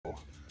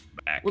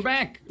Back. We're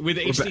back with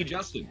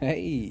HCJustin.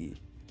 Hey.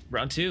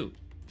 Round 2.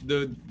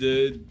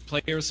 The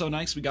player is so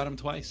nice, we got him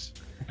twice.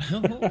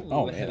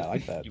 Oh man, I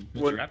like that.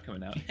 What's your rap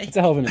coming out? It's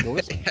a hell of an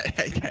endorsement.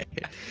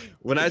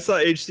 When I saw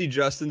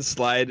HCJustin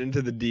slide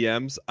into the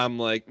DMs, I'm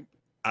like,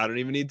 I don't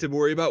even need to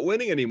worry about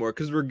winning anymore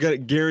because we're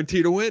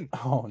guaranteed to win.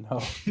 Oh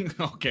no.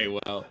 Okay,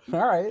 well,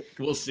 All right.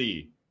 we'll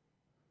see.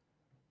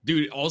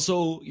 Dude,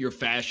 also your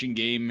fashion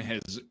game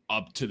has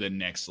up to the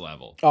next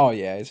level. Oh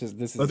yeah, it's just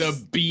this is The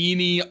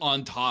beanie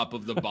on top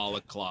of the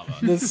balaclava.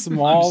 the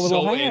small I'm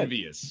little so hat.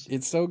 envious.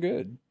 It's so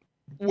good.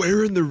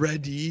 Wearing the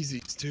red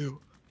Yeezys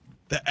too.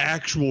 The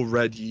actual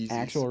red Yeezys.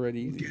 Actual red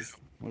Yeezys.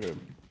 Look at him.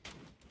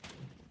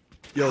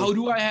 Yo, How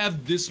do I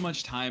have this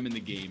much time in the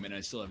game and I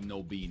still have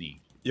no beanie?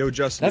 yo,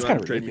 Justin, That's you want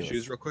kinda to trade me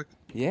ridiculous. shoes real quick?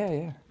 Yeah,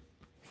 yeah.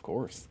 Of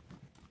course.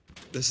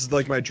 This is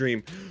like my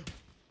dream.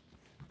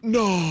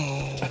 No.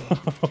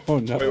 Oh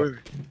no. Wait.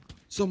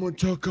 Someone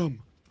took them.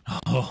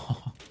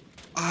 Oh.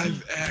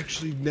 I've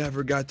actually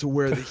never got to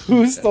wear the.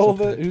 Who Heat. stole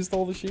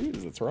the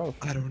shoes? That's rough.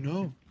 I don't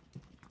know.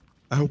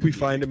 I hope we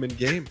find him in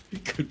game.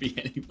 It could be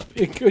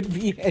anybody. It could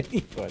be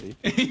anybody.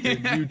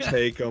 Did you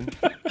take them?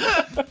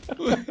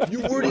 You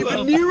weren't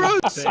even near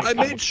us. I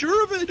made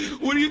sure of it.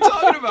 What are you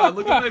talking about?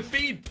 Look at my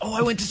feet. Oh,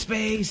 I went to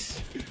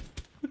space.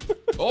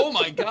 Oh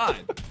my god.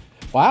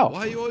 Wow.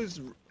 Why you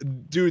always,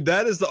 dude?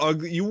 That is the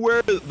ugly. You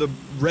wear the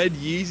red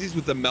Yeezys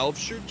with the Melf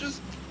shirt.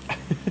 Just,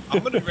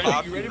 I'm gonna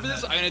pop You ready for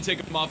this? I'm gonna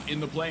take them off in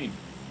the plane.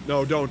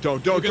 No, don't.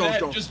 Look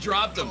at that. Just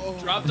dropped them.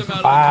 Dropped them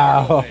out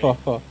of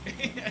the car.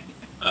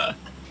 Wow.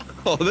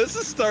 Oh, this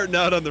is starting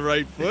out on the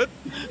right foot.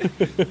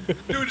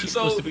 Dude, so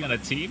Supposed to be on a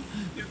team?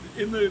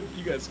 in the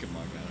you guys can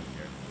mark that up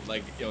here.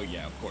 Like, oh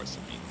yeah, of course.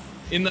 I mean,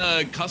 in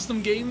the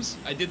custom games,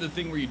 I did the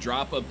thing where you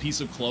drop a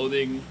piece of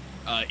clothing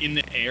in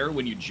the air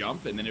when you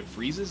jump, and then it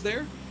freezes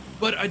there.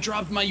 But I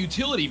dropped my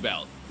utility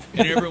belt,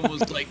 and everyone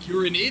was like,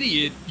 "You're an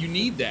idiot. You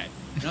need that."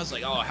 And I was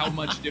like, "Oh, how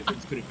much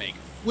difference could it make?"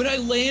 When I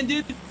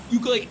landed, you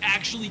like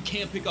actually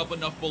can't pick up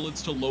enough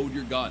bullets to load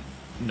your gun.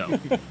 No.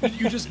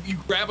 You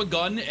grab a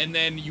gun and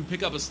then you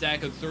pick up a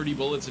stack of 30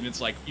 bullets, and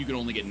it's like you can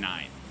only get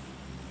 9.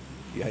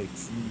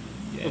 Yikes.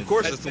 Yeah, Of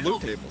course, that it's the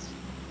loot belt. tables.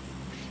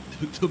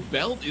 The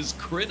belt is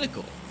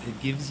critical. It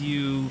gives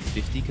you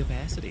 50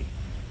 capacity.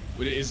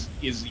 What is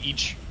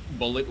each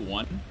bullet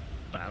 1?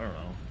 I don't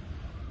know.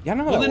 Yeah, I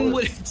know how Well, that then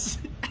works.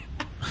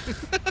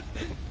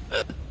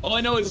 all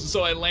I know is,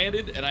 so I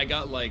landed and I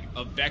got like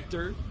a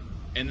vector,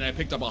 and then I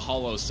picked up a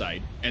hollow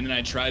sight, and then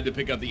I tried to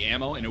pick up the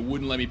ammo, and it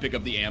wouldn't let me pick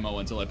up the ammo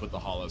until I put the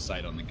hollow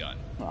sight on the gun.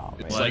 Oh,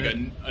 It's man.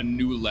 like a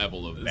new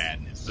level of It's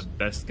badness. the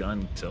best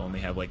gun to only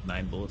have like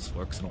 9 bullets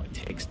for, because it only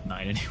takes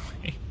 9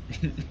 anyway.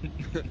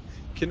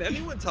 Can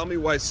anyone tell me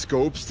why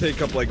scopes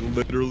take up like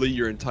literally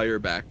your entire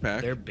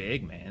backpack, They're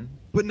big, man.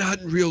 but not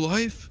in real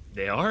life?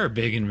 They are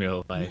big in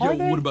real life. Yo, Are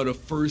they? what about a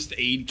first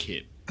aid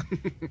kit?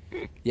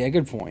 Yeah,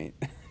 good point.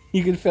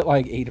 You could fit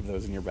like 8 of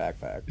those in your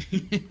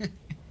backpack.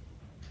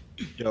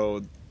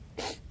 Yo,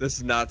 this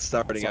is not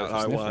starting Sorry out for how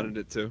I sniffing. wanted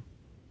it to.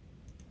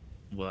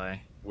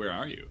 Why? Where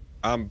are you?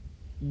 I'm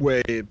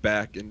way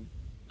back in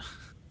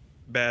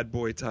Bad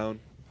Boy Town.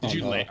 Did Oh,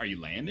 you no. are you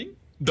landing?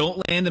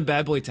 Don't land in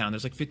Bad Boy Town.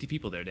 There's like 50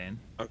 people there, Dan.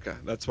 Okay,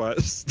 that's why I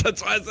said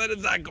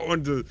it's not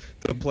going to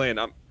the plane.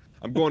 I'm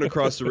going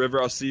across the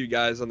river. I'll see you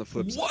guys on the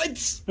flip side.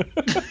 What?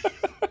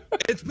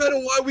 It's been a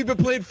while. We've been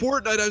playing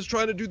Fortnite. I was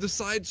trying to do the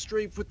side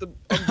strafe with the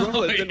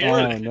umbrella. It didn't yeah.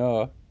 work. Oh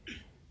no.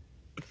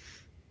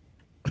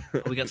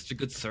 Oh, we got such a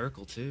good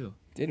circle too.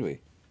 Did we?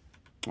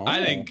 Oh.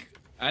 I think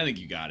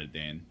you got it,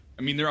 Dan.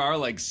 I mean, there are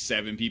like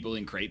 7 people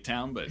in Crate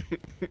Town, but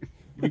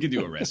we could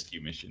do a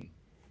rescue mission.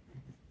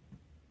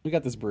 We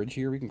got this bridge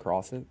here. We can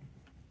cross it.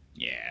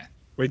 Yeah.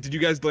 Wait, did you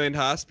guys land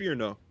Hospi or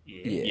no?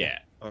 Yeah. Yeah. Yeah.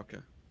 Okay.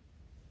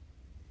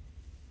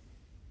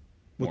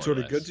 More What or sort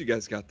of less. goods you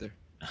guys got there?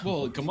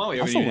 Well, come on, we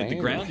haven't Also even hit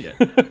the ground land.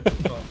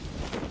 yet.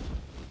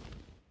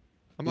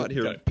 I'm out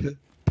here Got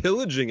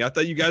pillaging. I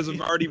thought you guys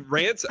have already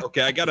ransacked.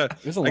 Okay, I got a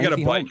There's a bike.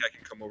 lengthy home. I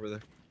can come over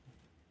there.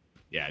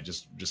 Yeah,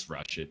 just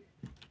rush it.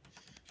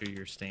 Sure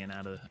you're staying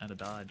out of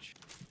Dodge.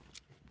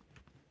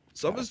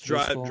 So I was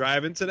peaceful.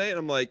 driving today, and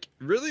I'm like,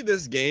 really,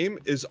 this game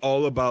is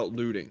all about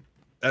looting.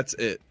 That's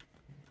it.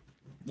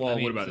 Well, I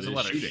mean, what about there's the a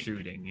lot shooting? of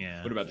shooting?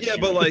 Yeah. What about the Yeah,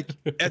 shooting? but like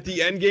at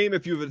the end game,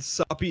 if you have a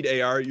suppied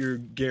AR, you're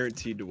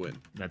guaranteed to win.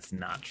 That's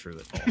not true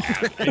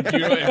at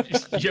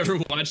all. you ever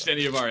watched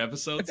any of our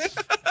episodes?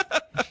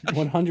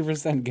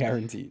 100%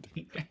 guaranteed.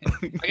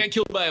 I got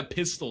killed by a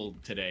pistol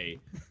today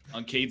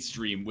on Kate's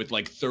stream with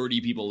like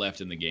 30 people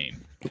left in the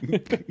game.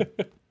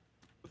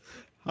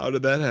 How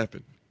did that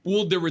happen?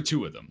 Well, there were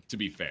 2 of them, to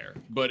be fair.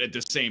 But at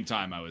the same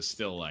time, I was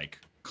still like,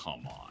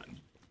 come on.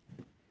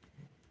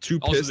 2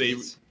 Also,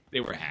 pistols. they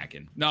were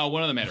hacking. No,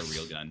 one of them had a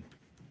real gun.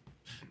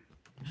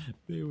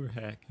 They were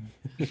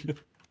hacking.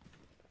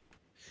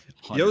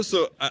 Yo,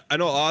 so I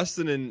know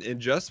Austin and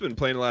Justin been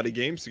playing a lot of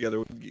games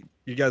together.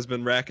 You guys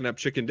been racking up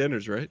chicken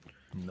dinners, right?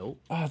 Nope.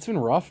 Oh, it's been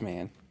rough,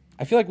 man.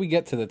 I feel like we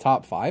get to the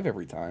top 5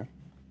 every time.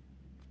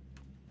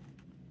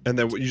 And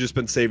then you just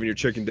been saving your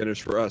chicken dinners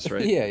for us,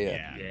 right? Yeah,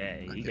 yeah.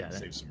 Yeah, you got it.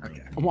 Save some room.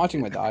 I'm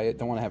watching my diet.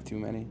 Don't want to have too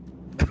many.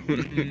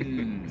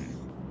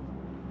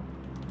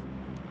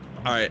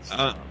 All right.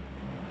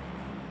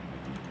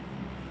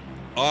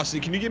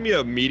 Austin, can you give me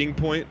a meeting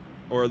point,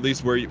 or at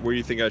least where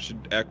you think I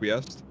should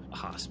acquiesce?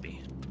 Hospi.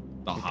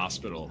 The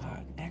hospital.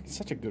 God,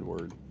 such a good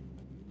word.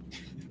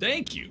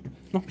 Thank you.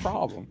 No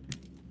problem.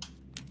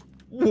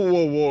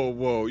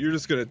 Whoa! You're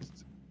just gonna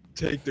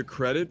take the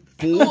credit?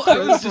 Well,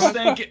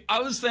 I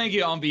was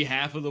thanking on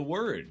behalf of the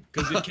word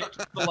because it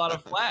catches a lot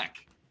of flack.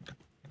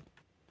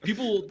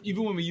 People,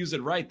 even when we use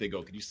it right, they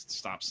go, "Can you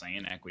stop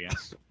saying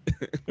acquiesce?"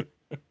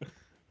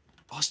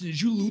 Austin, did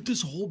you loot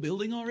this whole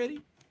building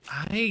already?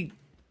 I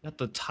got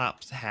the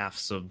top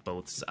halves of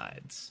both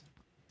sides.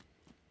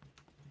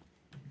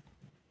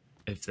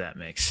 If that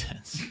makes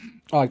sense.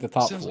 Oh, like the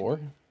top Sounds floor?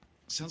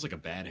 Sounds like a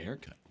bad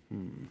haircut.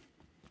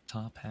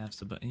 Top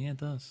halves of both. Yeah, it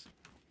does.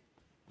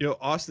 Yo,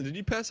 Austin, did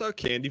you pass out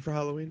candy for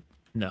Halloween?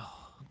 No.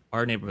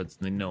 Our neighborhood's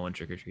no one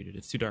trick-or-treated.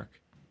 It's too dark.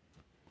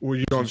 Well,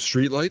 you don't have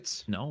street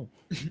lights? No.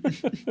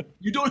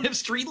 You don't have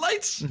street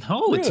lights?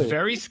 No, it's Really?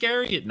 very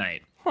scary at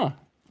night. Huh.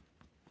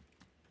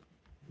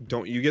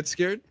 Don't you get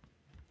scared?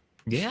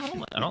 Yeah,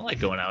 I don't like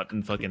going out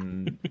in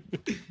fucking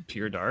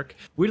pure dark.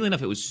 Weirdly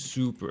enough, it was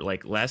super,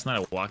 like, last night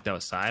I walked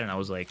outside and I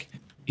was like,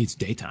 it's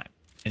daytime.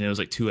 And it was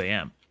like 2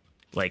 a.m.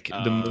 Like,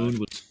 the moon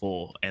was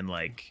full and,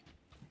 like,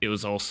 it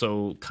was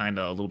also kind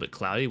of a little bit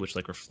cloudy, which,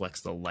 like,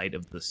 reflects the light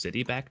of the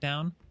city back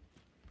down.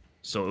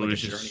 So it Like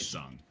was a just Journey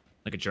song.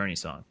 like a Journey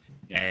song.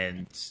 Yeah.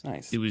 And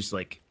Nice. it was,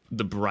 like,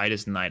 the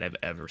brightest night I've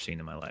ever seen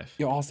in my life.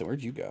 Yo, Austin,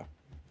 where'd you go?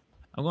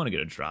 I'm going to get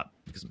a drop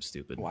because I'm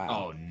stupid.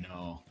 Wow. Oh,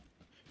 no.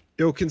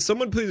 Yo, can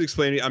someone please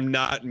explain to me? I'm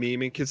not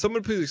memeing. Can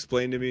someone please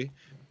explain to me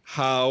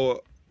how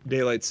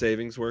daylight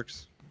savings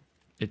works?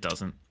 It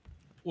doesn't.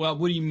 Well,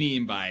 what do you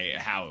mean by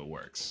how it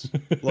works?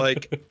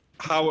 Like,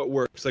 how it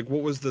works? Like,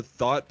 what was the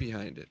thought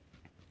behind it?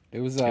 It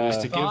was, It was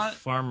to thought- give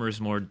farmers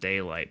more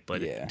daylight,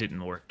 but Yeah. it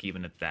didn't work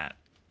even at that.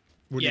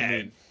 What do you Yeah,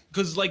 mean?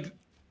 because, like,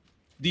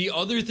 the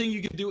other thing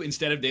you could do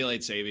instead of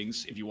daylight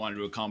savings, if you wanted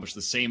to accomplish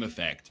the same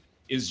effect,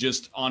 is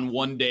just on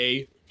one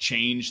day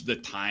change the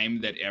time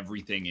that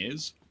everything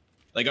is.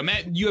 Like,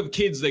 imagine you have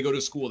kids, they go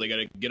to school, they got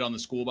to get on the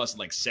school bus at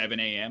like 7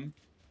 a.m.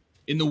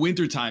 In the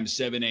wintertime,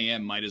 7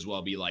 a.m. might as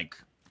well be like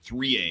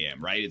 3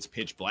 a.m., right? It's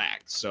pitch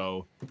black.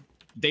 So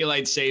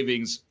daylight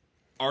savings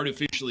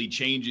artificially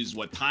changes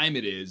what time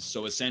it is.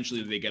 So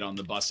essentially they get on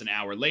the bus an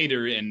hour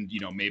later and, you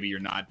know, maybe you're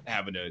not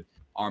having to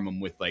arm them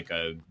with like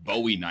a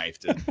Bowie knife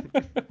to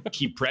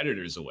keep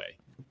predators away.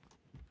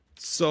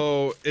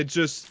 So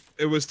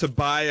it was to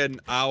buy an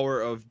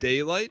hour of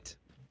daylight?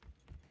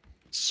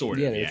 Sort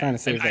yeah, of, they're trying to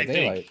save And I that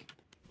daylight. think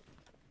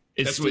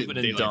It's That's what stupid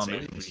and daylight dumb,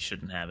 savings- and we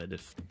shouldn't have it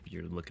if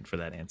you're looking for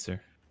that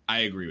answer. I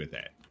agree with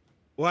that.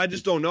 Well, I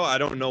just don't know. I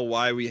don't know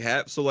why we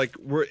have. So, like,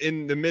 we're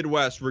in the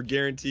Midwest, we're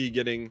guaranteed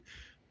getting,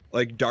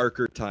 like,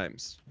 darker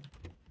times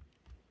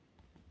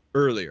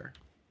earlier.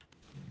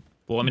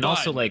 Well, I mean, But-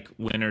 also, like,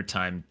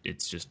 wintertime,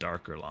 it's just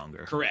darker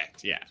longer.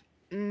 Correct, yeah.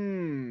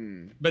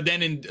 Mm. But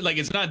then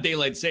it's not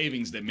daylight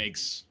savings that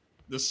makes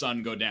the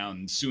sun go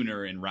down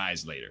sooner and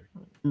rise later.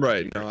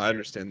 Right. No, I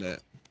understand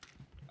that.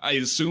 I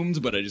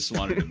assumed, but I just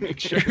wanted to make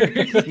sure.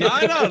 No,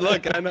 I know.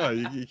 Look, I know.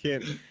 You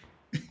can't.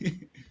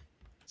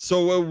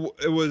 So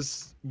it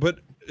was. But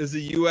is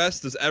the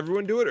U.S., does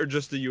everyone do it or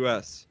just the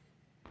U.S.?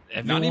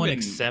 Everyone even-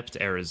 except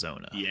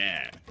Arizona.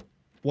 Yeah.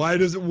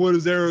 What is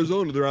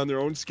Arizona? They're on their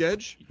own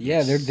sketch?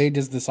 Yeah, they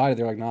just decided,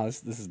 they're like, nah,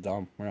 this is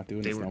dumb. We're not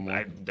doing They this were, no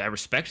more. I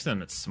respect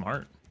them. It's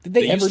smart. Did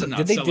They they ever, used to not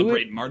did they do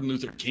celebrate it? Martin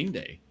Luther King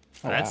Day.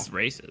 Oh, That's wow.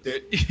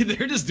 racist.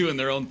 They're just doing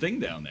their own thing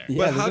down there. Yeah,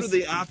 But they're how just- do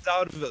they opt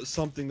out of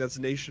something that's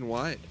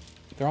nationwide?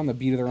 They're on the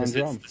beat of their own Because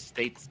drum. it's the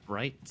state's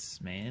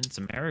rights, man. It's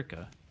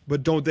America.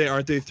 But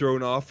aren't they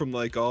thrown off from,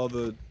 like, all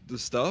the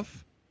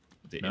stuff?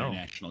 The No.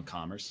 international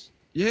commerce.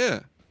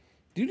 Yeah.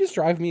 Did you just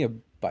drive me a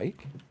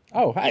bike?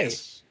 Oh, hi.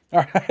 Yes. All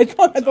right. I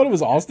thought it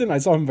was Austin. I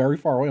saw him very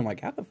far away. I'm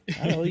like, how the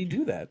hell do you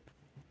do that?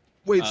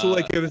 Wait, so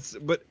like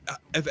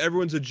if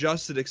everyone's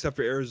adjusted except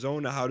for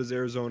Arizona, how does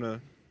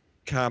Arizona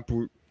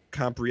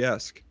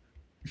compresk?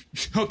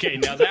 Okay,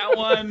 now that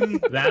one.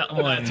 That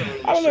one.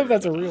 I don't know if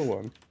that's a real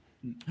one.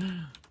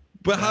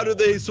 But how do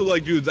they? So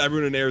like, dude,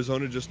 everyone in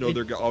Arizona just know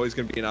they're always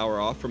going to be an hour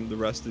off from the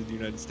rest of the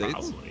United States.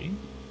 Probably.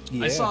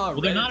 Yeah. I saw a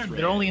Well, they're Reddit not. thread.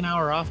 They're only an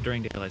hour off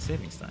during daylight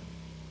savings time.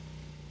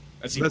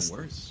 That's even That's-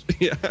 worse.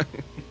 Yeah.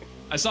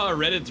 I saw a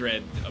Reddit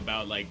thread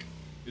about like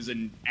there's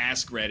an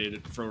Ask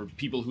Reddit for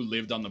people who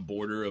lived on the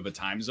border of a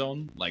time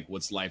zone, like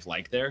what's life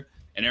like there,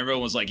 and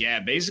everyone was like, yeah,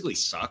 it basically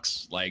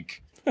sucks.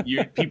 Like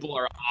people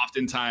are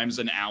oftentimes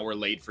an hour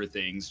late for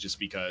things just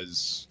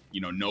because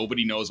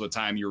nobody knows what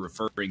time you're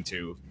referring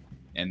to,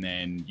 and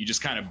then you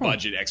just kind of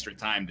budget extra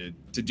time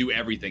to do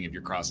everything if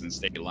you're crossing the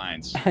state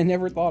lines. I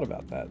never thought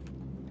about that.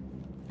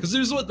 Because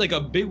there's like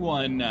a big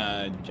one,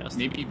 Justin.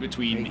 maybe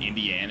between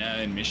Indiana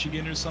and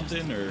Michigan or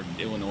something, or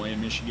Illinois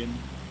and Michigan.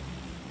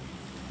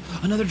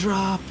 Another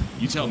drop.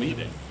 You tell me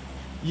then.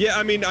 Yeah,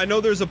 I mean, I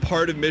know there's a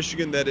part of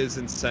Michigan that is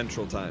in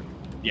Central Time.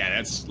 Yeah,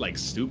 that's like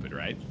stupid,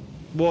 right?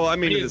 Well, I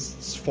mean, What do you-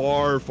 it's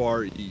far,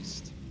 far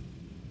east.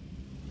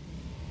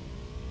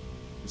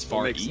 It's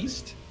far makes sense.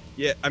 east.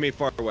 Yeah, I mean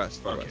far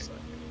west Okay. side.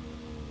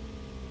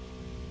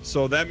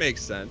 So that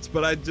makes sense.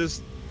 But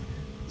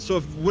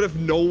what if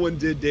no one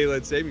did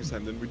daylight savings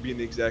time? Then we'd be in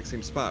the exact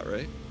same spot,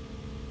 right?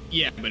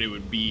 Yeah, but it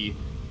would be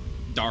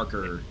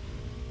darker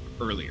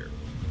earlier.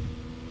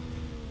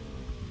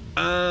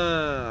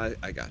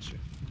 I got you.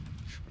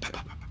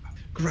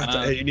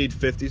 Hey, you need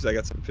 50s? I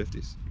got some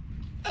 50s.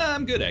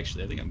 I'm good,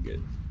 actually. I think I'm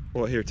good.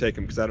 Well, here, take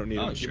them because I don't need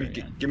Oh, them. sure,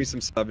 Give me some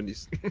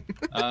 70s.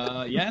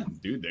 Yeah,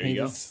 dude, there Hey, you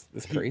go. this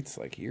crate's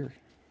like here.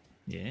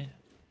 Yeah.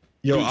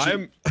 Yo,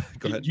 Dude, so-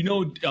 Go ahead. You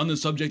know, on the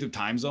subject of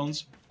time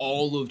zones,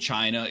 all of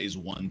China is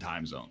one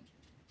time zone.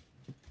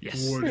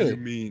 Yes. What do Really? you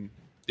mean?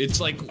 It's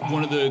like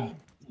one of the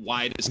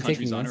widest I'm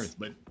countries taking on this. Earth,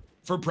 but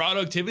for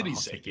productivity's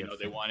I'll sake, take you it. know,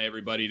 they want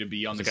everybody to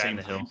be on the There's a guy same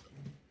in the hill. time.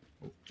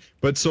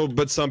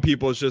 But some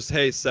people it's just,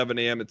 hey, 7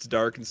 a.m. it's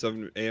dark and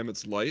 7 a.m.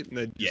 it's light, and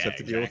they just Yeah, have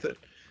to deal with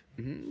exactly.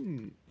 it.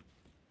 Mm.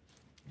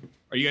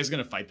 Are you guys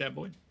gonna fight that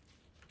boy?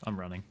 I'm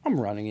running. I'm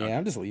running. Yeah,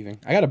 I'm just leaving.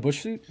 I got a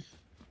bush suit,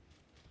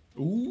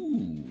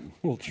 Ooh.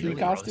 little tree Really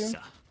costume.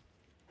 rosa.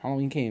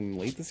 Halloween came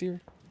late this year.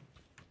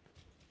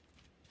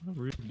 What a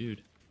rude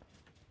dude.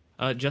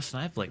 Justin,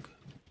 I have like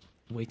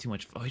way too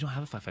much. Oh, you don't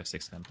have a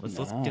 5.56 then. Let's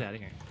No. get out of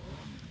here.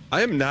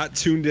 I am not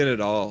tuned in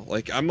at all.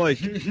 Like I'm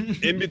like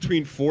in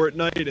between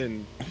Fortnite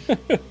and.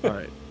 All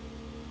right.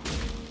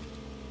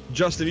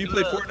 Justin, have you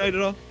played Fortnite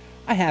at all?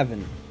 I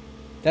haven't.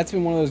 That's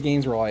been one of those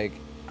games where like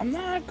I'm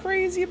not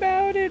crazy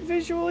about it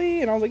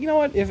visually, and I was like, you know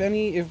what?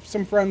 If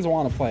some friends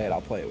want to play it,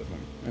 I'll play it with them.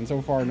 And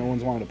so far, no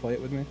one's wanted to play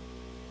it with me.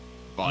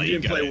 Well, You you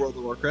didn't play gotta, World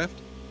of Warcraft?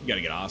 you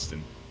gotta get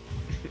Austin.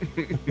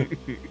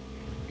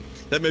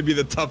 That may be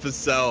the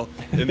toughest sell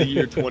in the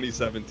year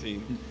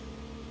 2017.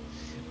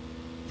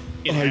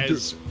 It I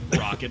has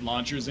rocket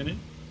launchers in it.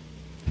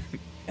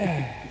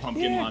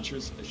 Pumpkin Yeah.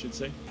 launchers, I should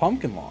say.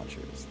 Pumpkin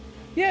launchers.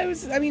 Yeah, it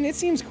was. I mean, it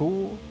seems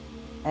cool.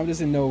 I'm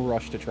just in no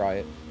rush to try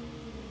it.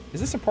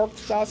 Is this a park,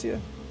 Stasia?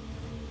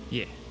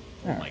 Yeah.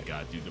 Oh my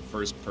god, dude, the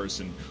first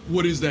person.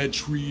 What is that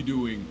tree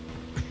doing?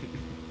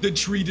 The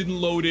tree didn't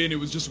load in, it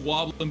was just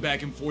wobbling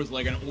back and forth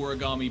like an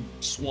origami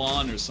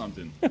swan or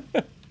something.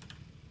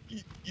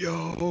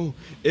 Yo,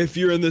 if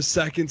you're in the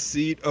second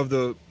seat of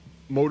the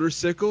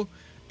motorcycle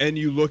and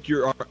you look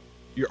your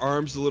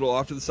arms a little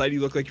off to the side, you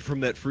look like you're from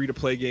that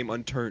free-to-play game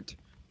Unturned.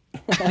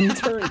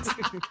 Unturned.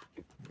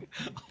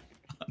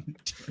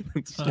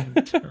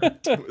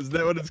 Is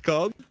that what it's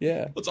called?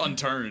 Yeah. What's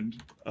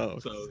unturned? Oh,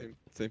 So-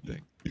 same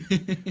thing.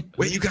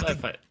 Wait, you got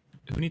the...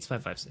 Who needs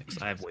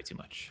 5.56? I have way too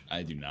much.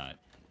 I do not.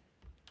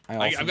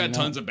 I I've got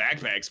tons of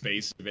backpack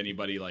space. If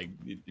anybody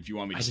if you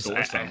want me to store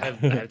I some. have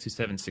 2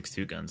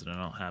 7.62 guns and I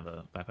don't have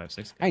a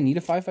 5.56. I need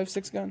a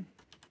 5.56 gun.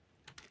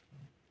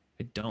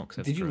 I don't. 'Cause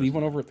that's Did you frozen. leave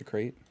one over at the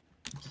crate?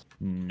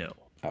 No,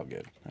 Oh,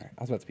 good. All right.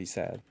 I was about to be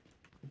sad.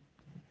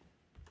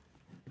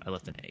 I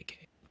left an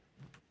AK.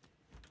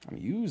 I'm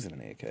using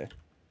an AK.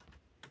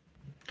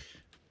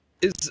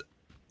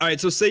 All right,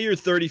 so say you're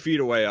 30 feet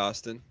away,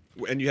 Austin,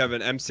 and you have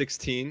an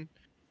M16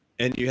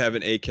 and you have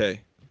an AK,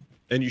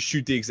 and you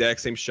shoot the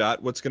exact same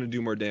shot. What's going to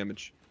do more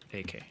damage?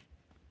 AK.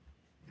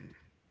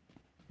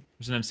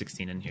 There's an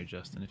M16 in here,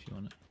 Justin, if you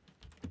want it.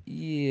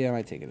 Yeah, I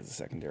might take it as a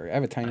secondary. I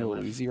have a tiny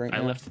little Uzi right now.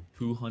 I left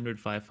 200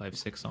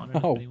 5.56 on it.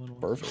 if Oh, anyone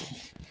wants.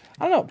 perfect.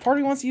 I don't know. Part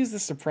of me wants to use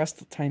this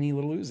suppressed tiny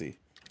little Uzi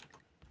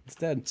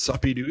instead.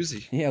 Suppy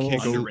doozy. Yeah, a little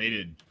Can't go-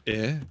 Underrated.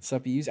 Yeah.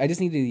 Suppy Uzi. I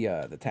just need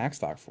the tack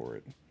stock for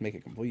it. Make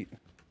it complete.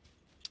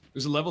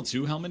 There's a level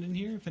 2 helmet in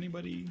here if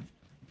anybody.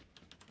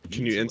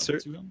 Can needs you a level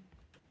insert? 2 helmet.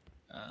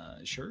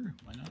 Sure,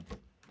 why not?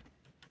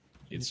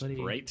 It's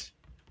Anybody- right.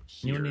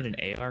 Anyone here. need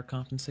an AR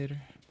compensator?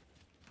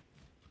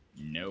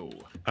 No.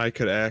 I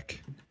could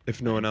act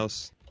if no one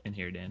else. In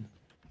here, Dan.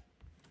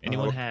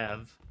 Anyone Oh.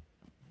 have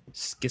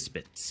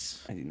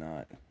skispits? I do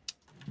not.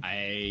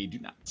 I do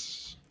not.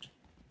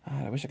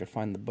 God, I wish I could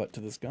find the butt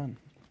to this gun.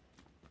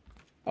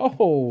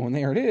 Oh, and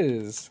there it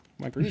is.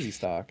 My Uzi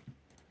stock.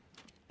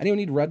 Anyone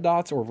need red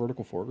dots or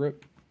vertical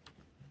foregrip?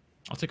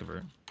 I'll take a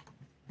vert.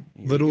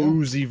 Here Little you go.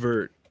 Uzi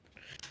vert.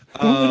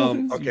 Little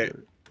Uzi Okay,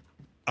 vert.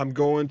 I'm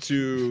going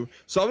to.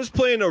 So I was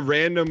playing a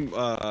random,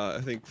 I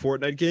think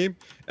Fortnite game,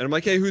 and I'm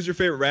like, "Hey, who's your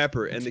favorite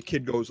rapper?" And the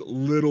kid goes,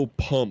 "Little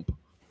Pump."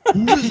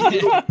 Who is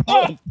Little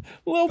Pump?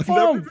 Lil I've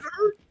never Pump. even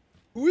heard.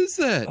 Who is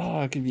that?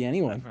 Oh, it could be I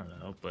anyone. don't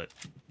know, but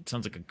it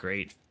sounds like a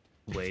great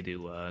way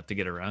to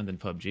get around in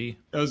PUBG.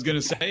 I was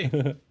gonna say.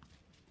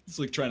 It's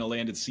like trying to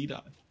land at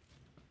C-Dot.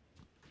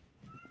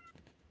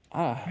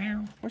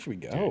 Where should we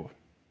go?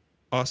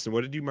 Austin,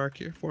 what did you mark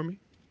here for me?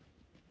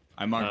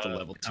 I marked the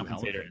level 2 compensator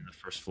helmet. in the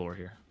first floor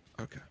here.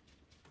 Okay.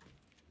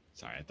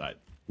 Sorry, I thought.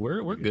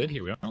 We're good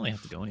here. We don't really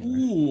have to go anywhere.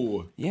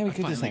 Ooh. Yeah, we I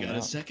could just finally hang got a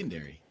out.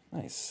 secondary.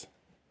 Nice.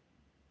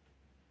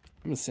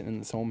 I'm just sitting in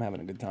this home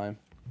having a good time.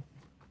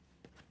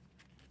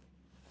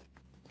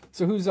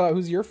 So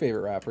who's your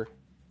favorite rapper?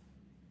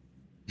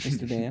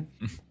 Mr. Dan?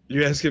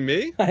 You asking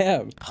me? I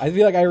am. I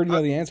feel like I already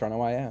know the answer. I don't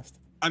know why I asked.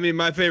 I mean,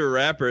 my favorite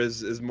rapper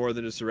is more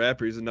than just a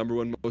rapper. He's the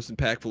 #1 most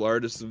impactful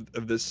artist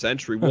of this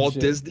century. Walt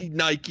shit. Disney,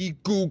 Nike,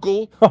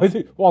 Google. Oh,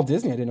 Walt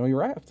Disney, I didn't know you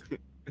rapped.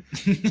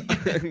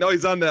 No,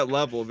 he's on that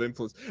level of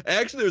influence.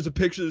 Actually, there's a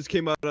picture that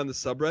came out on the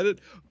subreddit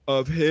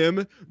of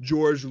him,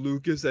 George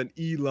Lucas, and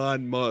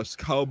Elon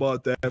Musk. How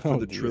about that for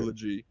the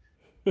trilogy?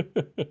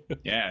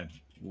 Yeah,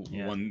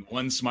 Yeah.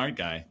 one smart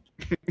guy.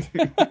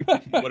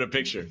 What a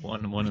picture.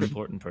 One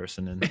important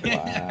person. And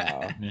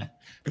Wow. yeah.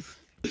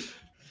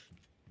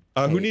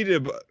 Who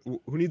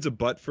needs a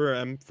butt for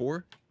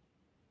M4?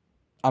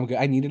 I'm good.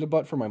 I needed a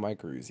butt for my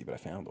micro Uzi, but I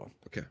found one.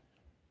 Okay.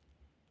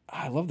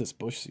 I love this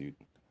bush suit.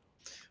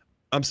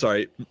 I'm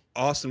sorry,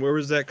 Austin. Where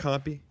was that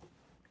compy?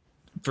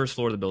 First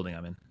floor of the building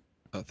I'm in.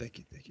 Oh, thank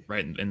you, thank you,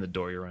 Right in the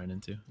door you're running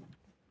into.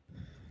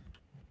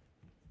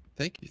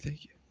 thank you,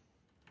 thank you.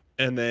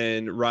 And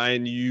then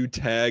Ryan, you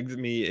tagged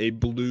me a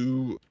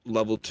blue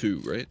level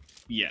 2, right?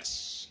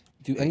 Yes.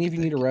 Do any of you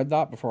need a red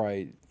dot before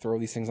I throw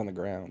these things on the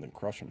ground and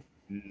crush them?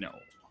 No.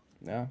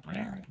 No? All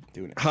right,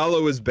 doing it.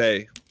 Hollow is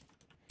Bay.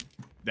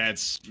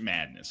 That's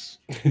madness.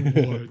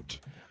 What?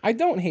 I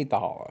don't hate the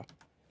hollow.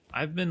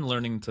 I've been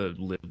learning to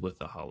live with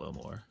the hollow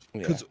more.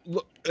 Yeah. Because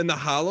look, in the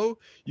hollow,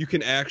 you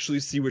can actually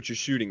see what you're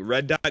shooting.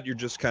 Red dot, you're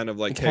just kind of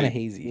like, It's kind of hey,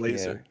 hazy.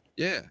 laser.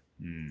 Yeah.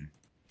 Mm.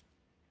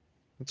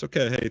 It's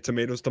okay. Hey,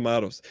 tomatoes,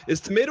 tomatoes. Is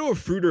tomato a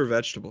fruit or a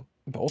vegetable?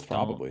 Yeah. Both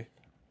probably.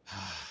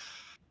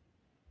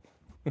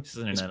 This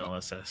isn't an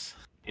NLSS.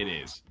 It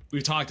is.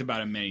 We've talked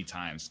about it many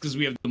times because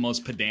we have the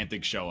most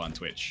pedantic show on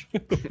Twitch.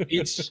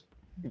 It's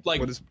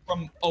like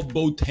from a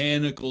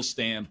botanical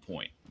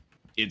standpoint,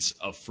 it's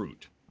a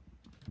fruit.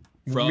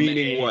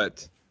 Meaning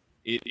what?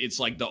 It's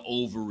like the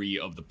ovary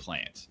of the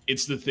plant.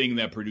 It's the thing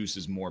that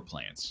produces more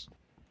plants.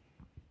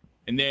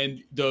 And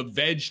then the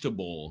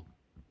vegetable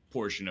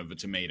portion of a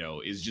tomato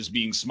is just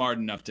being smart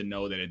enough to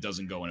know that it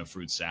doesn't go in a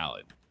fruit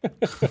salad.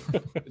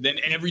 Then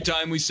every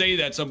time we say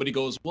that, somebody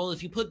goes, well,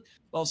 if you put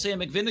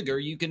balsamic vinegar,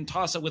 you can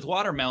toss it with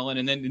watermelon.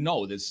 And then,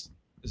 no, this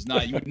is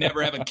not, you would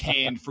never have a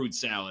canned fruit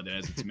salad that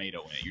has a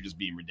tomato in it. You're just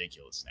being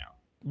ridiculous now.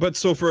 But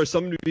so for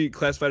something to be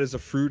classified as a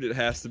fruit, it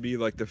has to be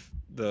like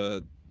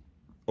the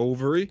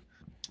ovary?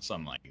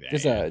 Something like that.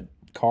 There's a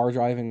car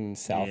driving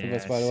south of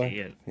us, by the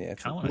way. Yeah,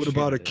 it's What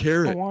about a I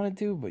carrot? wanted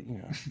to, but you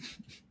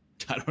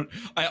know,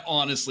 I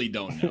honestly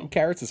don't know.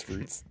 carrots is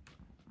fruits.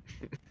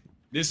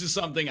 This is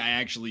something I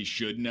actually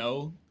should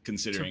know,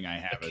 considering I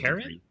have a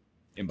carrot? degree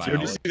in So did you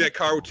biology. see that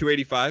car with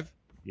 285?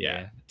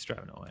 Yeah, it's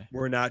driving away.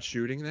 We're not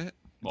shooting that?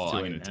 Well, It's I'm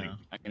doing gonna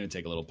it now.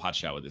 take a little pot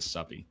shot with this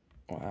suppy.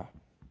 Wow,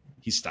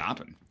 He's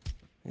stopping.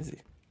 is he?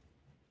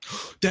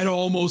 That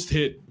almost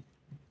hit.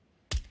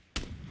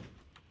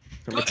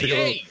 I'm gonna, take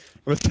Yay!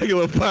 I'm gonna take a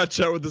little pot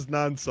shot with this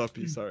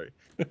non-suppy, sorry.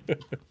 I'm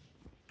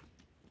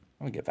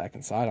gonna get back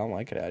inside. I don't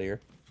like it out here.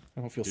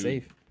 I don't feel Dude.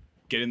 safe.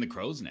 Get in the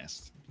crow's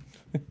nest.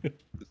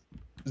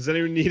 Does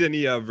anyone need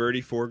any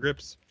Verdi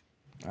foregrips?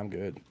 I'm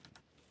good.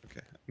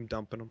 Okay, I'm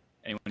dumping them.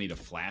 Anyone need a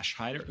flash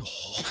hider?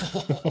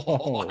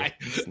 Oh,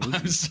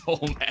 I'm so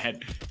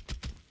mad.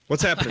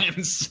 What's happening?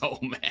 I'm so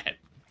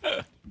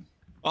mad.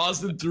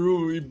 Austin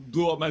he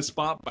blew up my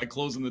spot by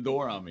closing the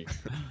door on me.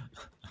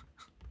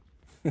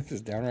 This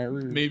is downright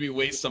rude. Maybe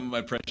waste some of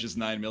my precious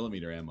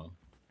 9mm ammo.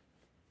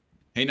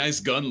 Hey, nice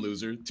gun,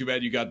 loser. Too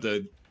bad you got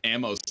the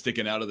ammo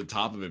sticking out of the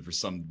top of it for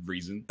some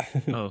reason.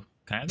 Oh,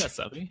 can I have that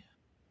subby?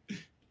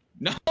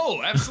 No,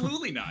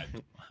 absolutely not.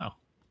 Wow.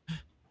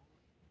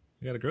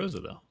 I got a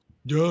Groza though.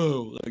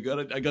 Yo,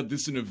 I got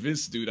this in a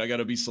vis, dude. I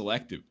gotta be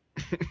selective.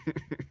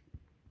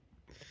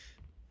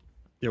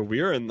 Yeah,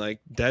 we're in like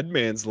dead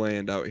man's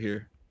land out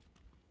here.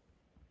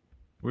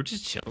 We're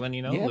just chilling,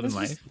 you know, Yeah, living this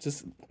life. is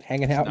just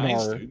hanging out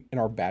Nice, in dude.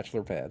 our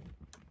bachelor pad.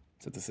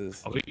 That's what this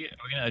is. Are we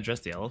gonna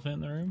address the elephant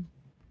in the room?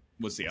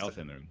 What's the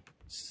elephant in the room?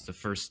 It's the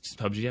first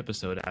PUBG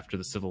episode after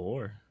the Civil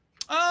War.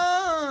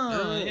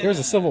 Oh, There's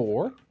a civil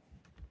war.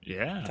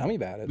 Yeah. Tell me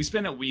about it. We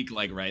spent a week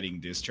like writing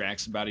diss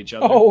tracks about each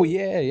other. Oh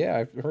yeah,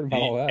 I've heard about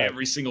all that.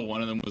 Every single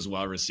one of them was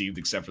well received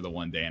except for the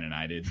one Dan and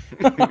I did.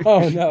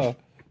 Oh no.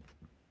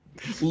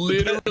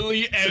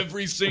 Literally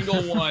every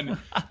single one.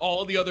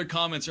 All the other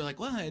comments are like,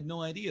 well, I had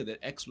no idea that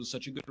X was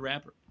such a good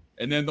rapper.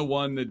 And then the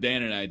one that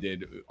Dan and I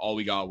did, all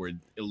we got were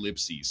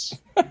ellipses. ...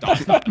 We'd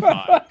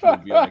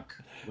be like,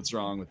 what's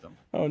wrong with them?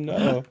 Oh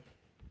no.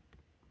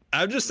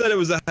 I've just said it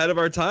was ahead of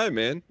our time,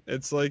 man.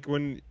 It's like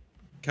when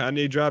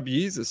Kanye dropped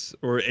Yeezus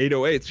or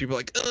 808s. People are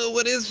like, oh,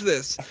 what is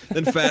this?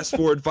 Then fast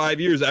forward 5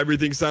 years,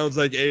 everything sounds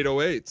like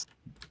 808s.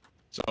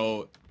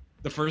 So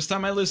the first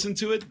time I listened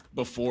to it,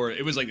 before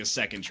it was like the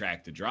second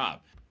track to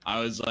drop, I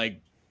was like,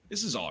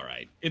 this is all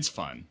right. It's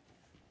fun.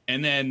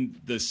 And then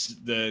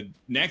the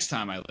next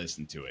time I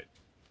listened to it,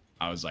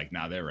 I was like,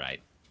 nah, they're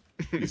right.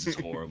 This is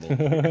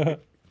horrible.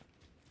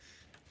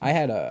 I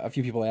had a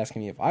few people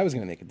asking me if I was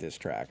gonna make a diss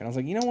track, and I was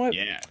like, you know what?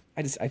 Yeah.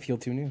 I feel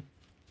too new.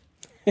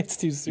 It's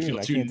too soon. feel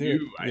I too can't do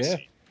new, it. I Yeah.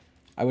 see.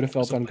 I would have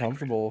felt So, like,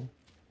 uncomfortable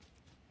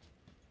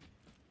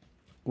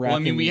Well, I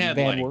mean, rapping we had,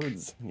 bad like,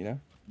 words, you know?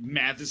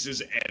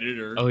 Mathis's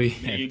editor Oh, yeah,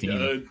 made Dean.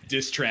 a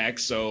diss track,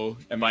 so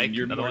I mean, Mike,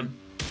 you're another more... one?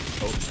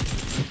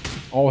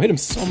 Oh, I hit him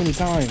so many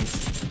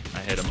times. I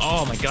hit him.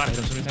 Oh my god, I hit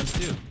him so many times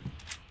too.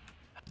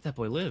 How did that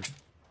boy live?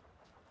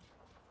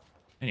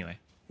 Anyway.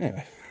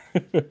 Anyway.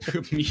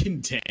 Me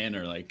and Dan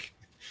are like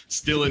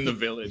Still in the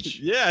village.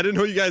 Yeah, I didn't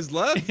know you guys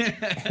left.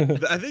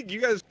 I think you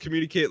guys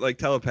communicate like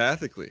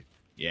telepathically.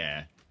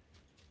 Yeah.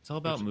 It's all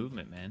about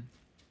movement, man.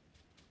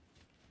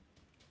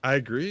 I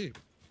agree.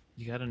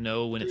 You gotta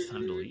know when it's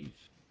time to leave.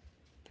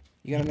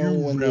 You gotta know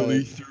when really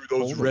the threw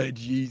those red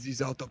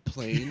Yeezys out the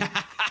plane.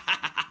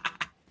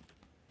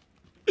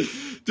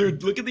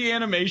 Dude, look at the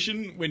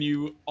animation when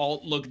you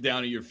alt look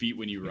down at your feet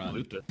when you run.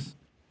 Loot this.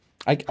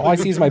 all I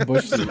see is my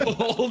bush suit.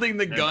 Holding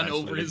the gun nice,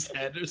 over buddy. his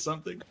head or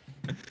something.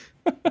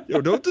 Yo,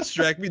 don't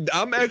distract me.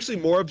 I'm actually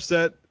more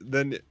upset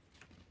than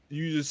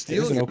you just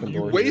There's stealing an them. open You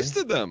door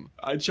wasted them.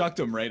 I chucked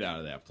him right out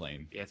of that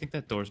plane. Yeah, I think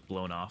that door's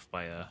blown off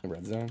by a. The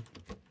red zone.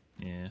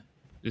 Yeah.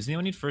 Does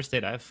anyone need first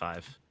aid? I have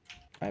 5.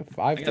 I have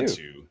I 5 got too.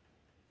 2.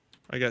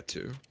 I got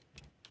 2.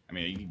 I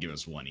mean, you can give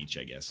us 1 each,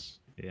 I guess.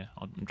 Yeah,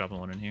 I'm dropping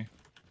 1 in here.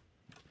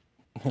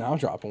 I'm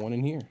dropping 1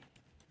 in here.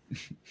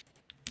 It's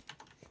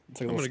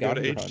like a I'm little gonna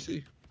go to scavenger hunt.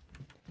 HC.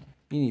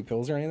 You need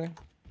pills or anything?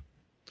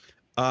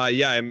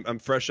 Yeah, I'm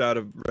fresh out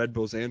of Red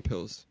Bulls and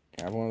pills.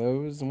 Have one of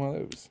those and one of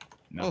those.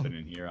 Nothing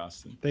in here,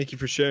 Austin. Thank you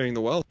for sharing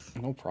the wealth.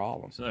 No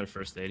problem. There's another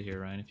first aid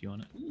here, Ryan, if you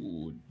want it.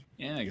 Ooh,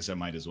 yeah, I guess I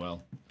might as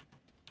well.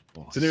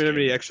 Oh, Does anyone have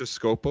any scary. extra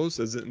scopos?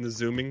 Is it in the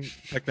zooming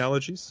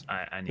technologies?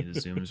 I need the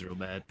zooms real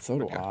bad. So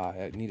do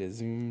I. I need a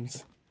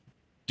zooms.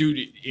 Dude,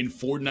 in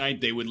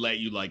Fortnite, they would let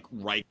you, like,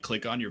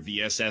 right-click on your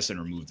VSS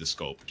and remove the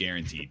scope.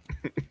 Guaranteed.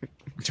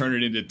 Turn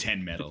it into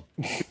 10 metal.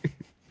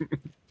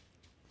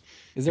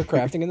 Is there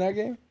crafting in that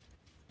game?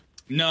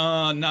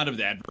 No, not of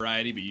that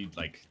variety, but you,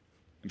 like,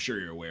 I'm sure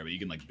you're aware, but you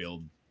can, like,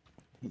 build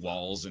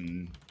walls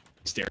and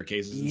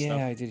staircases and Yeah,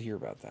 stuff. I did hear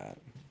about that.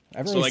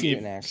 I've So, really like, seen it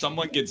in if action.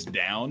 someone gets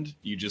downed,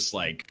 you just,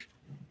 like,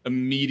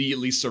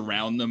 immediately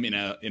surround them in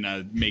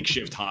a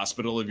makeshift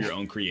hospital of your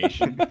own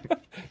creation.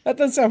 That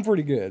does sound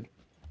pretty good.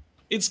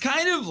 It's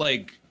kind of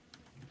like,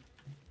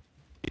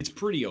 it's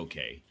pretty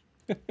okay.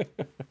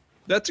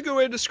 That's a good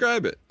way to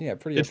describe it. Yeah,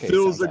 pretty It okay.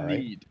 fills sounds a alright.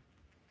 need.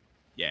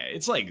 Yeah,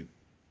 it's like,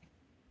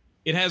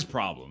 it has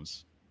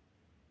problems.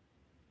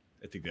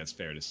 I think that's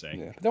fair to say.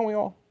 Yeah, but don't we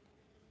all?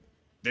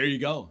 There you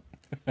go.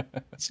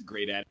 That's a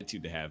great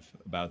attitude to have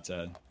about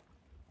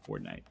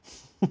Fortnite.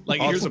 Like,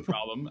 here's a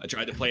problem. I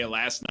tried to play it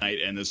last night,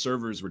 and the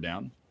servers were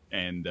down.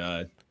 And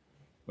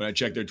when I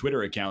checked their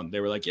Twitter account, they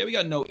were like, yeah, we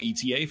got no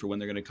ETA for when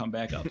they're going to come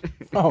back up.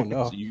 Oh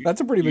no, So you- that's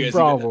a pretty you big guys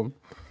think that- problem.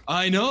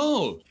 I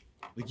know.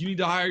 Like, you need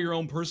to hire your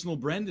own personal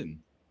Brendan.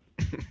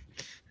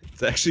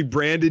 It's actually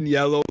Brandon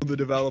Yellow, the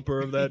developer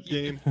of that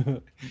game.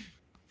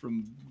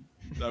 From,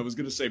 I was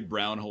going to say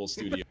Brown Hole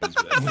Studios, but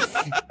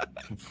that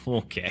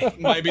Okay.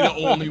 might be the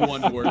only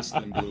one worse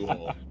than Blue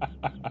Hole.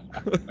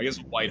 I guess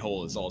White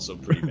Hole is also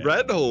pretty bad.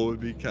 Red Hole would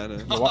be kind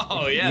of.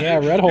 Oh, yeah. Yeah,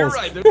 Red You're Hole's-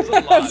 right. There's a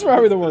lot. That's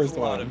probably the There's worst a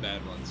lot one. of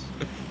bad ones.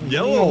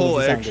 Yellow Hole Hole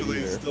doesn't sound good actually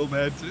is either. still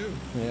bad too.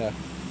 Yeah.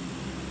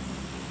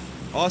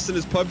 Austin,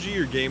 is PUBG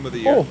your game of the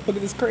year? Oh, look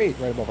at this crate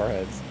right above our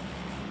heads.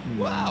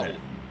 Wow.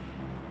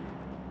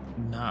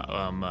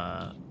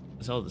 No,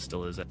 Zelda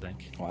still is, I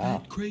think.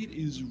 Wow, Crate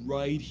is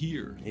right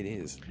here. it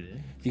is. It is.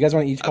 If you guys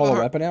want to each I call have a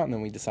a weapon out, and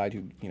then we decide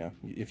who,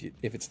 if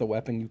it's the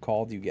weapon you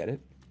called, you get it.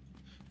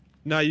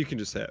 No, you can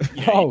just have.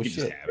 Yeah, Oh, you can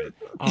just shit. have it.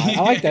 I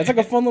like that. It's like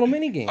a fun little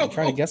mini game. Oh,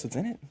 Trying oh. to guess what's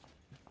in it.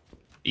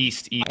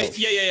 East. Yeah.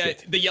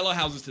 The yellow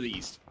houses to the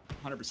east.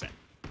 100%.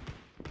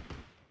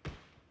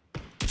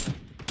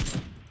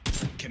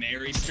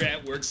 Canary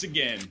strat works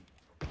again.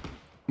 I'm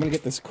gonna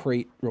get this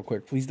crate real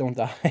quick. Please don't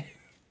die.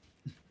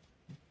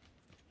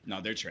 No,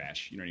 they're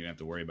trash. You don't even have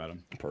to worry about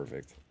them.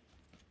 Perfect.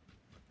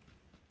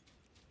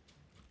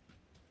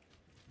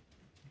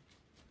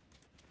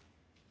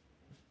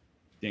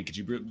 Dan, could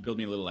you build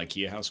me a little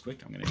IKEA house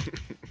quick? I'm gonna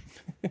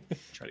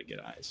try to get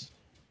eyes.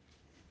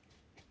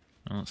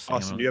 I don't see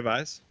Austin, him. do you have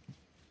eyes?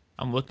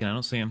 I'm looking. I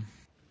don't see him.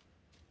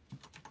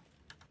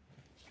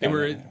 They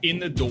were in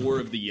the door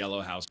of the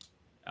yellow house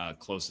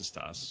closest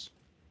to us.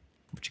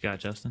 What you got,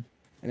 Justin?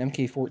 An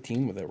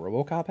MK14 with a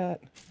RoboCop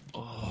hat.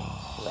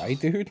 Oh. Right,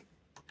 dude.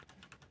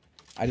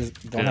 I just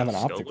don't Did it have an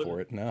have a optic scope with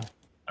for it. No.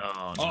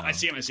 Oh, Oh, no. I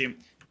see him.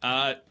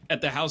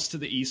 At the house to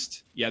the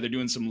east. Yeah, they're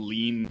doing some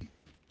lean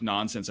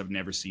nonsense I've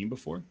never seen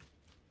before.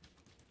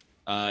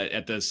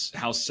 At this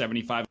house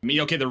 75. I mean,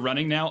 okay, they're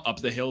running now up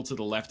the hill to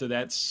the left of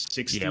that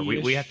 60. Yeah,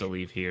 we have to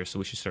leave here, so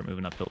we should start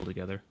moving uphill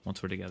together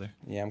once we're together.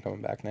 Yeah, I'm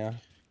coming back now.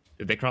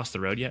 Did they cross the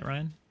road yet,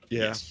 Ryan? Yeah.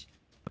 Yes.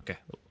 Okay.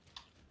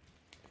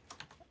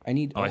 I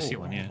need. Oh, I see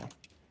one, yeah.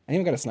 I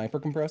even got a sniper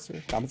compressor,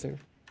 compensator.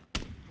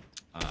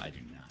 I do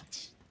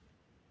not.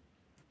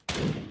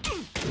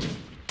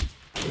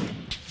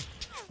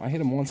 I hit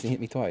him once and he hit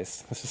me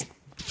twice. That's just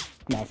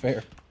not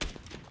fair.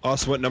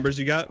 Austin, what numbers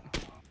you got?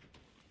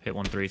 Hit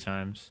one 3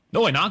 times.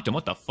 No, I knocked him.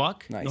 What the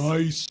fuck? Nice.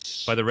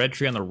 Nice. By the red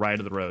tree on the right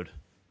of the road.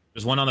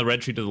 There's one on the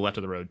red tree to the left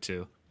of the road,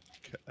 too.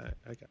 Okay,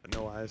 I got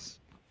no eyes.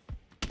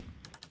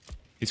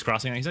 He's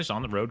crossing. He's actually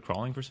on the road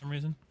crawling for some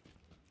reason.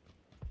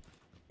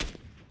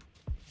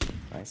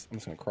 Nice. I'm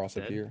just gonna cross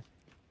up Dead. here.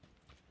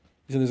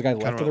 You said there's a guy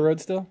left of the road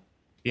still?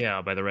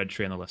 Yeah, by the red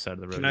tree on the left side of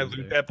the road. Can I over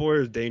loot there. that boy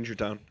or is Danger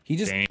Town? He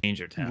just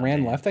Danger Town.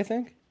 ran man. left, I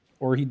think,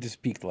 or he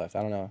just peeked left.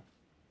 I don't know.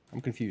 I'm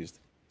confused.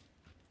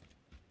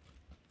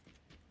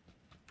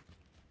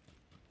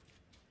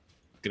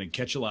 Gonna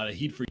catch a lot of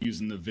heat for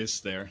using the vis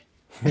there.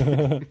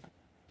 And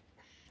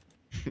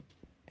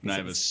I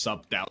have a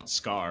supped out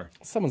scar.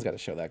 Someone's got to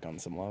show that gun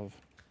some love.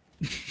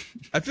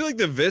 I feel like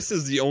the Vis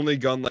is the only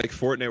gun like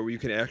Fortnite where you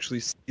can actually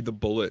see the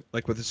bullet,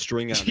 like with a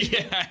string on it.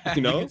 Yeah.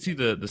 You know? You can see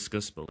the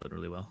Scus bullet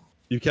really well.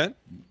 You can?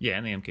 Yeah,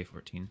 and the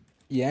MK14.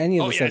 Yeah, any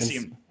of the yeah, I sevens. see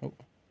him. Oh.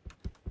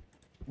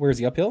 Where is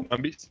he? Uphill?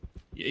 Zombies?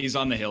 Yeah, he's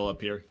on the hill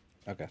up here.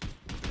 Okay.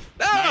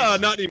 Ah,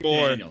 Nice. not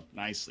anymore. Daniel,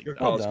 nicely Good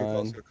done. calls, good done.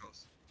 calls, good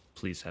calls.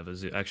 Please have a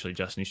zoom. Actually,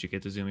 Justin, you should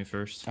get the zoomy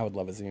first. I would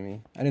love a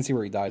zoomie. I didn't see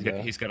where he died,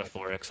 though. He's got a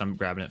 4X. I'm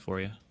grabbing it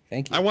for you.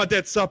 Thank you. I want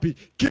that suppy.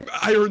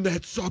 I earned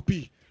that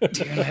suppy.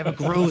 Damn, I have a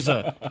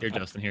Groza. Here,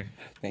 Justin, here.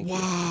 Thank you.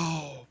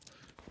 Wow.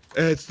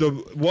 It's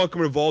the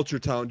welcome to Vulture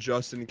Town,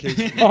 Justin. In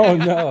case Oh,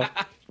 no.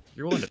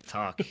 You're willing to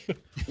talk.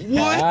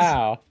 what?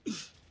 Wow.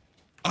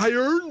 I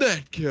earned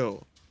that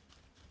kill.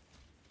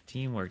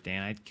 Teamwork,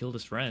 Dan. I killed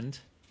his friend.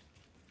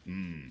 Careful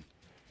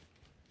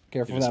He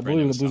with was that blue.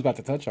 spreading The blue's about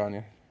to touch on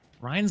you.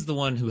 Ryan's the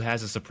one who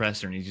has a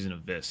suppressor and he's using a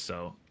Vis,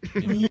 so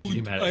you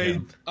mad at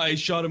him. I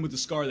shot him with the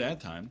scar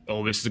that time.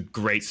 Oh, this is a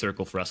great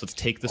circle for us. Let's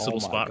take this Oh little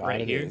my spot God, right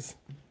it here is.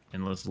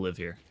 and let's live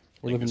here.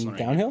 We're Like this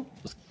living one right downhill?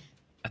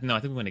 No, I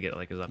think we're going to get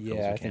like as uphill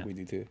Yeah, as I we think can. we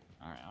do too.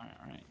 All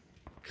right.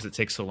 Because it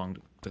takes so long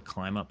to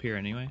climb up here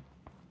anyway.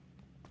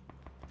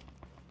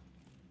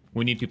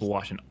 We need people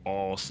watching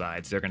all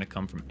sides. They're going to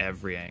come from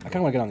every I angle. kind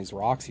of want to get on these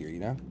rocks here, you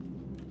know?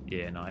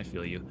 Yeah, no, I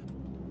feel you.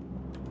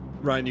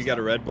 Ryan, you got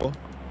a Red Bull?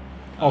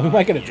 Oh, we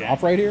might get a yeah.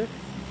 drop right here?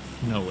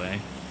 No way.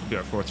 It'll be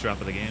our 4th drop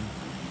of the game.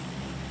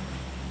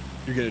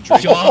 You're gonna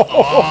drink. Shut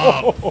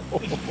up!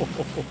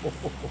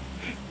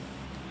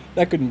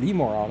 That couldn't be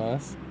more on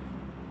us.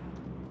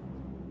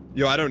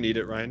 Yo, I don't need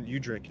it, Ryan. You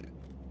drink it.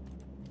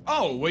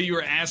 Oh, well, you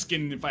were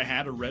asking if I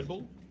had a Red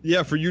Bull?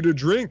 Yeah, for you to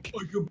drink.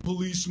 I could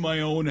police my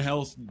own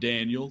health,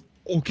 Daniel.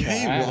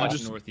 Okay, Wow. well, I'm Watch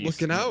just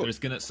northeast. looking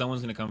out.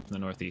 Someone's gonna come from the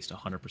northeast,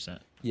 100%.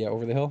 Yeah,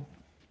 over the hill.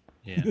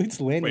 Yeah. It's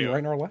landing Wait, right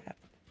in our lap.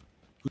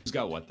 Who's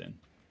got what then?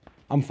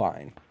 I'm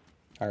fine.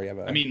 I already have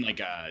a... I mean,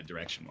 like,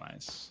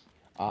 direction-wise.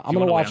 I'm you going to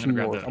wanna wait, watch I'm gonna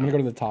grab north. the- I'm going to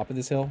go to the top of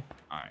this hill.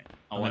 All right.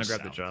 I'm gonna watch grab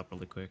the south. drop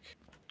really quick.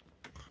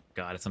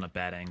 God, it's on a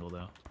bad angle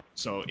though.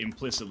 So,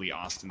 implicitly,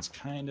 Austin's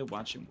kind of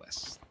watching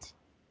west.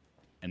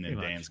 And then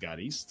Pretty much. Dan's got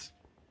east.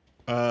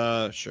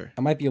 Sure.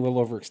 I might be a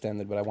little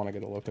overextended, but I want to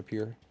get a look up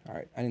here. All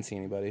right, I didn't see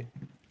anybody.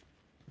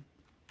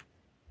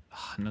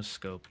 Ah, no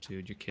scope,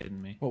 dude. You're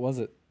kidding me. What was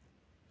it?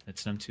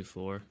 It's an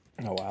M24.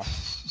 Oh, wow.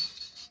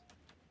 Is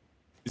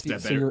So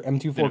that better? you're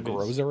M24 than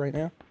it is? Groza right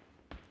now?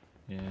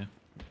 Yeah.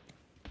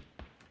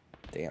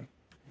 Damn.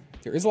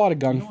 There is a lot of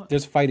gun... You know what?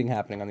 There's fighting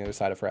happening on the other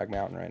side of Frag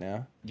Mountain right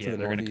now. to Yeah, the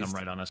they're gonna come northeast.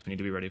 right on us. We need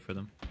to be ready for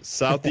them.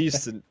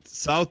 Southeast and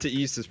south to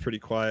east is pretty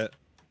quiet.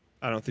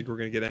 I don't think we're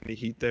gonna get any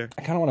heat there.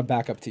 I kind of want to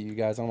back up to you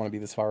guys. I don't want to be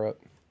this far up.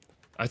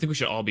 I think we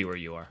should all be where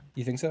you are.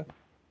 You think so?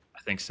 I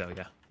think so.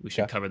 Yeah. We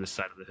should Okay. cover this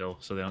side of the hill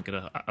so they don't get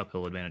a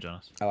uphill advantage on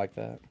us. I like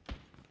that.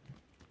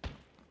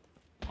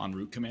 En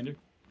route, Commander?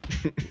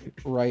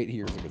 Right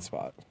here is a good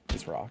spot.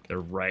 This rock. They're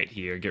right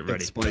here. Get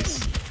ready.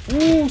 Spice.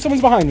 Ooh,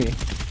 someone's behind me.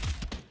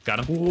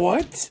 Got him.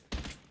 What?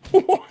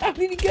 How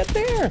did he get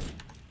there?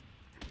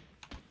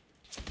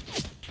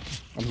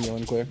 I'm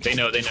healing quick. They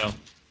know. They know.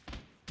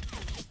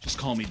 Just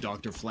call me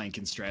Dr.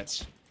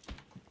 Flankenstrats.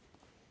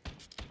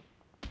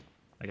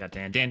 I got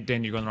Dan. Dan,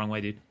 you're going the wrong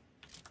way, dude.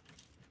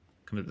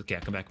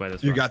 Come back by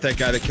this. You rock. got that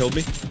guy that killed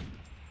me?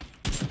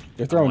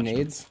 They're throwing watching.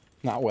 nades.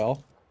 Not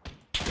well.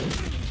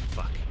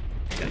 Fuck.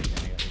 I got you.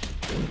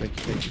 Thank you,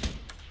 thank you.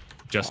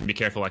 Justin, be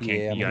careful. I can't.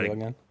 Yeah, I'm you gotta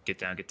healing again. get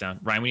down. Get down.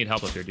 Ryan, we need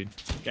help up here, dude.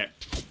 Okay.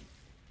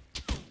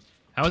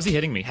 How is he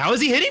hitting me? How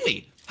is he hitting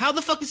me? How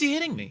the fuck is he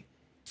hitting me?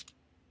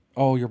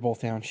 Oh, you're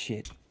both down.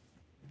 Shit.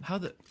 How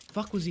the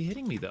fuck was he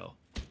hitting me though?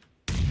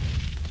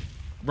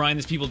 Ryan,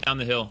 there's people down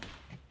the hill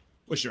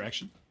Which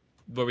direction?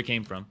 where we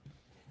came from.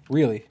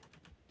 Really?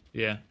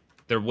 Yeah,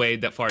 they're way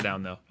that far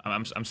down though.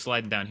 I'm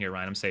sliding down here,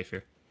 Ryan. I'm safe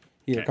here.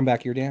 Here, Okay. come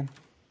back here, Dan.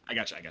 I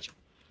got you.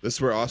 This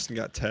is where Austin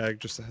got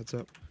tagged, just a heads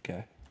up.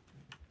 Okay.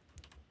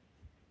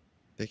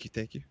 Thank you,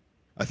 thank you.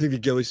 I think the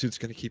ghillie suit's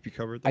gonna keep you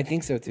covered. I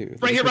think so too.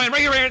 Right here, Ryan.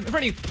 Right here, Ryan. In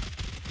front of you.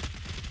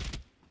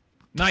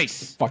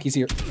 Nice. Fuck, he's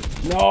here.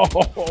 No,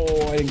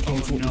 I didn't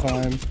cancel it in no.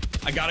 time.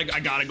 I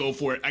gotta go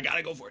for it. I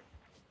gotta go for it.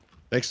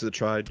 Thanks for the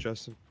try,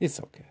 Justin. It's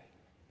okay.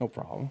 No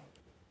problem.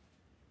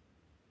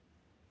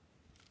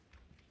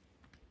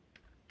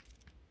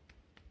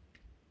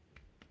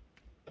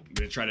 I'm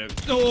gonna try to...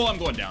 Oh, I'm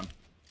going down.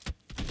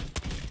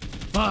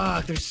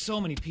 Fuck. There's so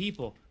many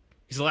people.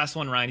 He's the last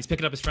one, Ryan. He's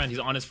picking up his friend. He's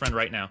on his friend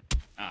right now.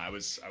 I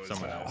was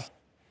Somewhere else.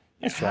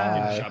 Nice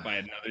getting try. shot by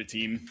another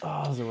team.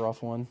 Oh, that was a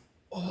rough one.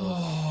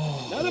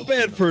 Not a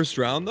bad first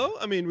round though.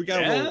 I mean, we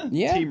got a little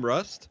Yeah. team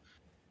rust.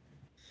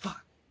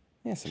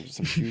 Yeah, some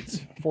shoots.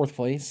 4th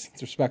place.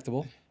 It's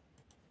respectable.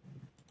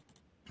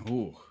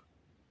 Ooh.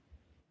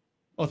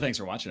 Well, thanks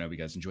for watching. I hope you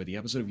guys enjoyed the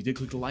episode. If you did,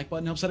 click the like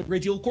button. Helps out a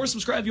great deal. Of course,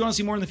 subscribe if you want to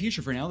see more in the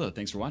future. For now, though,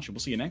 thanks for watching.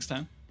 We'll see you next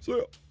time.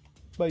 So.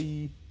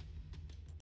 Bye.